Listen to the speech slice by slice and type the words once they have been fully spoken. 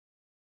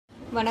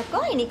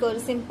வணக்கம். இன்னைக்கு ஒரு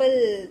சிம்பிள்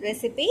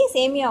ரெசிபி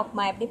சேமியா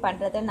உப்புமா எப்படி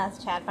பண்ணுறதுன்னு நான்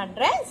ஷேர்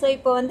பண்ணுறேன். ஸோ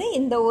இப்போ வந்து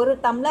இந்த ஒரு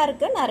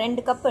டம்ளருக்கு நான்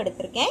 2 கப்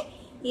எடுத்திருக்கேன்.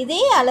 இதே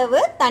அளவு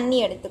தண்ணி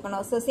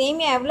எடுத்துக்கணும். ஸோ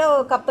சேமியா எவ்வளோ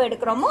கப்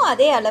எடுக்கிறோமோ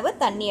அதே அளவு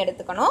தண்ணி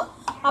எடுத்துக்கணும்.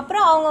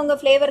 அப்புறம் அவங்கவுங்க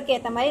ஃப்ளேவருக்கு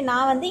ஏற்ற மாதிரி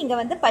நான் வந்து இங்கே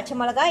வந்து பச்சை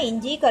மிளகாய்,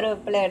 இஞ்சி,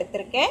 கருவேப்பிலை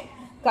எடுத்திருக்கேன்.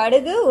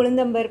 கடுகு,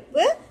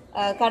 உளுந்தம்பருப்பு,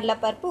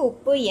 கடலைப்பருப்பு,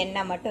 உப்பு,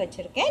 எண்ணெய் மட்டும்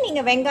வச்சுருக்கேன்.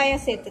 நீங்கள்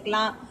வெங்காயம்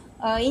சேர்த்துக்கலாம்,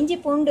 இஞ்சி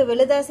பூண்டு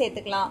விழுதாக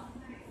சேர்த்துக்கலாம்,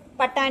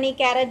 பட்டாணி,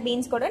 கேரட்,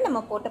 பீன்ஸ் கூட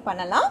நம்ம போட்டு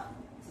பண்ணலாம்.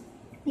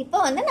 இப்போ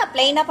வந்து நான்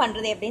பிளெயினாக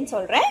பண்ணுறது எப்படின்னு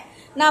சொல்கிறேன்.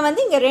 நான்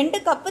வந்து இங்கே 2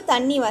 கப்பு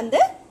தண்ணி வந்து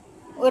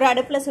ஒரு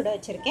அடுப்பில் சுட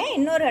வச்சுருக்கேன்.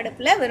 இன்னொரு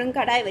அடுப்பில் வெறும்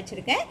கடாய்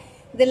வச்சுருக்கேன்.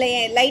 இதில்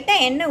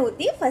லைட்டாக எண்ணெய்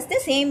ஊற்றி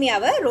ஃபஸ்ட்டு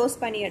சேமியாவை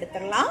ரோஸ்ட் பண்ணி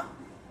எடுத்துடலாம்.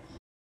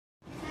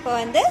 இப்போ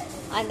வந்து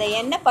அந்த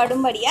எண்ணெய்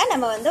படும்படியாக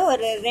நம்ம வந்து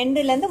ஒரு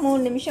 2லேருந்து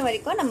 3 நிமிஷம்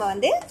வரைக்கும் நம்ம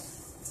வந்து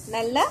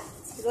நல்லா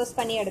ரோஸ்ட்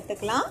பண்ணி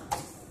எடுத்துக்கலாம்.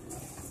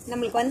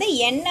 நம்மளுக்கு வந்து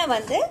எண்ணெய்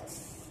வந்து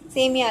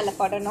சேமியாவில்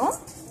படணும்.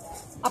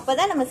 அப்போ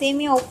தான் நம்ம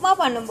சேமியா உப்புமா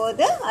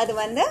பண்ணும்போது அது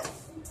வந்து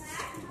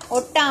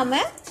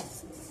ஒட்டாமல்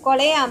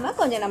குலையாமல்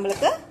கொஞ்சம்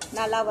நம்மளுக்கு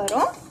நல்லா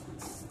வரும்.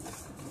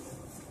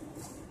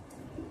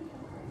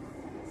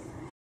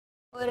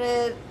 ஒரு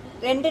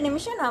 2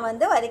 நிமிஷம் நான்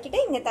வந்து வதக்கிட்டு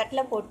இங்கே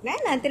தட்டில் போட்டேன்.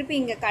 நான் திருப்பி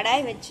இங்கே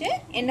கடாய் வச்சு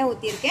எண்ணெய்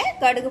ஊற்றிருக்கேன்.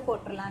 கடுகு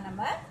போட்டுடலாம்.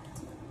 நம்ம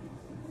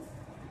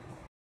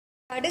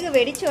கடுகு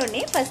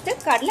வெடித்தோடனே ஃபஸ்ட்டு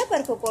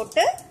கடலைப்பருப்பு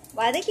போட்டு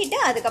வதக்கிட்டு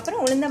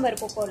அதுக்கப்புறம்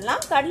உளுந்தம்பருப்பு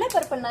போடலாம்.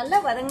 கடலைப்பருப்பு நல்லா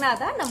வதங்கினா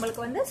தான்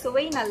நம்மளுக்கு வந்து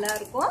சுவை நல்லா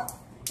இருக்கும்.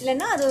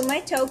 இல்லைன்னா அது ஒரு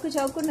மாதிரி சவுக்கு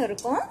சவுக்குன்னு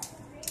இருக்கும்.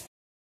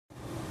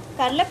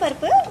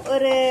 கடலைப்பருப்பு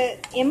ஒரு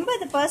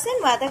 80%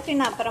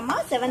 வதக்கின அப்புறமா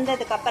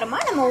செவந்ததுக்கு அப்புறமா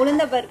நம்ம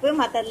உளுந்த பருப்பு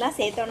மற்றதெல்லாம்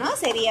சேர்த்தோம்னா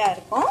சரியா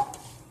இருக்கும்.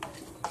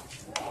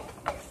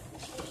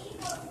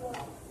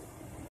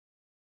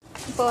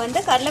 இப்போ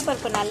வந்து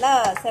கடலைப்பருப்பு நல்லா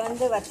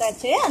செவந்து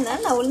வத்தாச்சு. அதனால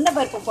நான் உளுந்த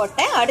பருப்பு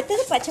போட்டேன்.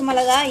 அடுத்தது பச்சை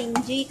மிளகாய்,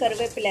 இஞ்சி,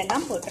 கருவேப்பிலை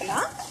எல்லாம்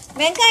போட்டுடலாம்.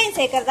 வெங்காயம்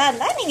சேர்க்கறதா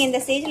இருந்தால் நீங்கள்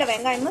இந்த ஸ்டேஜில்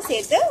வெங்காயமும்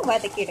சேர்த்து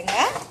வதக்கிடுங்க.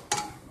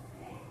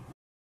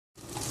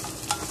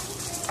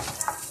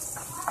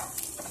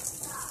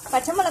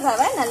 பச்சை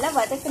மிளகாவை நல்லா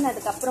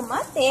வதக்குனதுக்கு அப்புறமா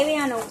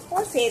தேவையான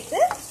உப்பும் சேர்த்து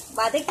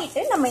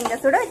வதக்கிட்டு நம்ம இந்த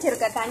சுட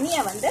வச்சிருக்க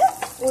தண்ணியை வந்து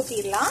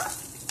ஊற்றிடலாம்.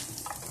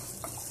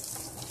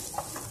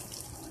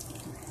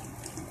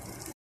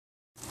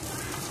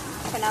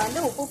 இப்போ நான்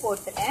வந்து உப்பு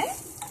போட்டுட்டேன்.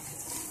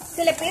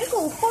 சில பேருக்கு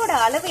உப்போட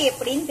அளவு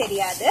எப்படின்னு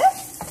தெரியாது.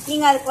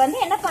 நீங்கள் அதுக்கு வந்து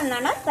என்ன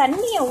பண்ணலாம்னா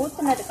தண்ணியை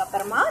ஊற்றுனதுக்கு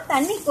அப்புறமா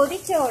தண்ணி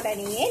கொதிச்ச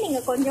உடனேயே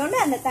நீங்கள் கொஞ்சோண்டு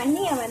அந்த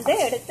தண்ணியை வந்து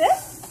எடுத்து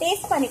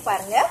டேஸ்ட் பண்ணி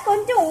பாருங்க.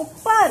 கொஞ்சம்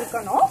உப்பா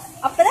இருக்கணும்.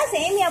 அப்பதான்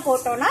சேமியா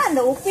போட்டோம்னா அந்த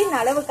உப்பின்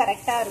அளவு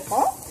கரெக்டா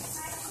இருக்கும்.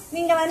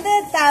 நீங்க வந்து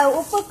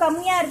உப்பு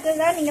கம்மியா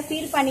இருக்கிறதா நீங்க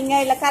ஃபீல் பண்ணீங்க,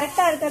 இல்ல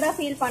கரெக்டா இருக்கிறதா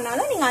ஃபீல்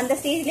பண்ணாலும் நீங்க அந்த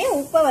ஸ்டேஜ்லயே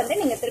உப்பை வந்து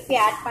நீங்க திருப்பி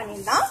ஆட்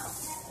பண்ணிடலாம்.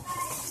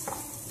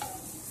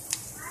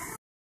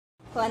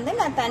 இப்போ வந்து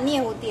நான் தண்ணியை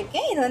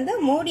ஊற்றிருக்கேன். இது வந்து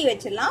மூடி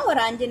வச்சிடலாம். ஒரு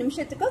 5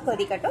 நிமிஷத்துக்கு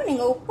கொதிக்கட்டும்.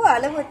 நீங்க உப்பு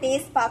அளவு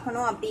டேஸ்ட்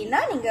பார்க்கணும் அப்படின்னா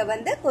நீங்க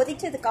வந்து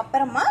கொதிச்சதுக்கு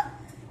அப்புறமா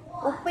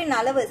உப்பின்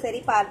அளவு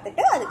சரி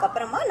பார்த்துட்டு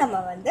அதுக்கப்புறமா நம்ம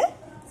வந்து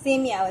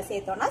சேமியாவை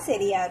சேர்த்தோம்னா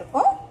சரியா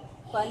இருக்கும்.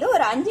 இப்போ வந்து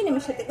ஒரு 5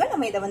 நிமிஷத்துக்கு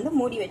நம்ம இதை வந்து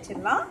மூடி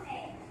வச்சிடலாம்.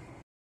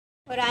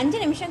 ஒரு 5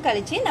 நிமிஷம்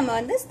கழிச்சு நம்ம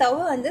வந்து ஸ்டவ்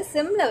வந்து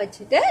சிம்ல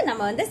வச்சுட்டு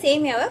நம்ம வந்து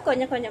சேமியாவை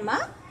கொஞ்சம் கொஞ்சமா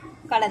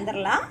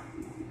கலந்துடலாம்.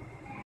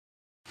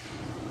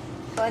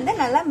 இப்போ வந்து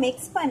நல்லா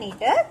மிக்ஸ்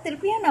பண்ணிட்டு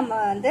திருப்பியும் நம்ம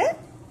வந்து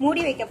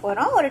மூடி வைக்க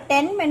போறோம். ஒரு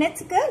 10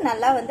 மினிட்ஸ்க்கு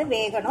நல்லா வந்து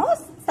வேகணும்.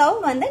 ஸ்டவ்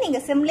வந்து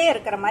நீங்க சிம்லயே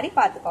இருக்கிற மாதிரி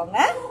பார்த்துக்கோங்க.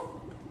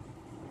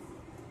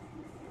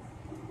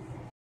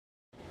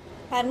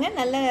 பாருங்க,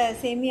 நல்ல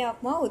சேமியா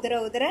உப்புமா உதிர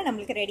உதிர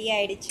நம்மளுக்கு ரெடி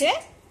ஆயிடுச்சு.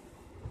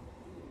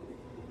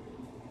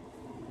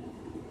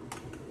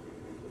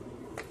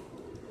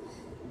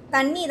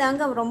 தண்ணி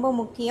தாங்க ரொம்ப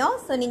முக்கியம்.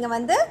 ஸோ நீங்கள்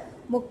வந்து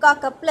 3/4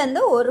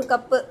 கப்லேருந்து 1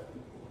 கப்பு,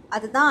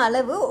 அதுதான்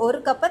அளவு.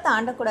 1 கப்பை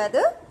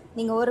தாண்டக்கூடாது.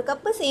 நீங்கள் 1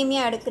 கப்பு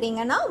சேமியா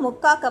எடுக்கிறீங்கன்னா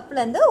 3/4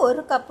 கப்லேருந்து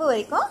 1 கப்பு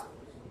வரைக்கும்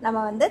நம்ம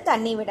வந்து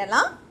தண்ணி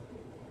விடலாம்.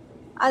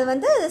 அது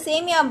வந்து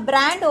சேமியா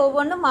பிராண்ட்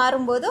ஒவ்வொன்றும்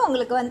மாறும்போது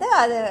உங்களுக்கு வந்து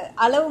அது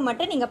அளவு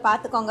மட்டும் நீங்கள்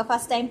பார்த்துக்கோங்க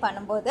ஃபர்ஸ்ட் டைம்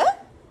பண்ணும்போது.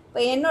 இப்போ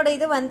என்னோட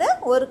இது வந்து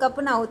 1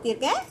 கப்பு நான்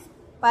ஊற்றிருக்கேன்.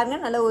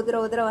 பாருங்கள், நல்லா உதிர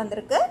உதிர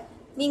வந்திருக்கு.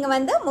 நீங்கள்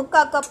வந்து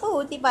 3/4 கப்பு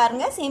ஊற்றி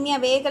பாருங்கள். சேமியா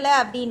வேகலை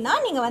அப்படின்னா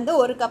நீங்கள் வந்து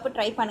 1 கப்பு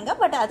ட்ரை பண்ணுங்கள்.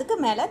 பட் அதுக்கு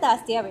மேலே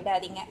ஜாஸ்தியாக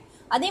விடாதீங்க.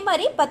 அதே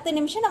மாதிரி 10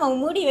 நிமிஷம் நம்ம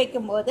மூடி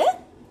வைக்கும்போது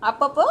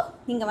அப்பப்போ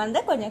நீங்கள் வந்து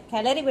கொஞ்சம்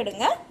கிளறி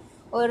விடுங்க.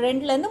 ஒரு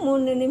 2லேருந்து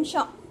 3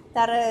 நிமிஷம்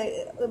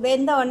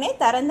வெந்த உடனே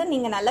திறந்து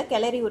நீங்கள் நல்லா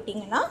கிளறி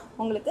விட்டிங்கன்னா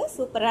உங்களுக்கு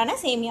சூப்பரான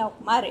சேமியா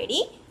உப்புமா ரெடி.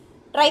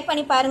 ட்ரை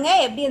பண்ணி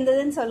பாருங்கள். எப்படி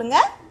இருந்ததுன்னு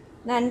சொல்லுங்கள்.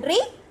 நன்றி,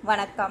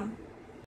 வணக்கம்.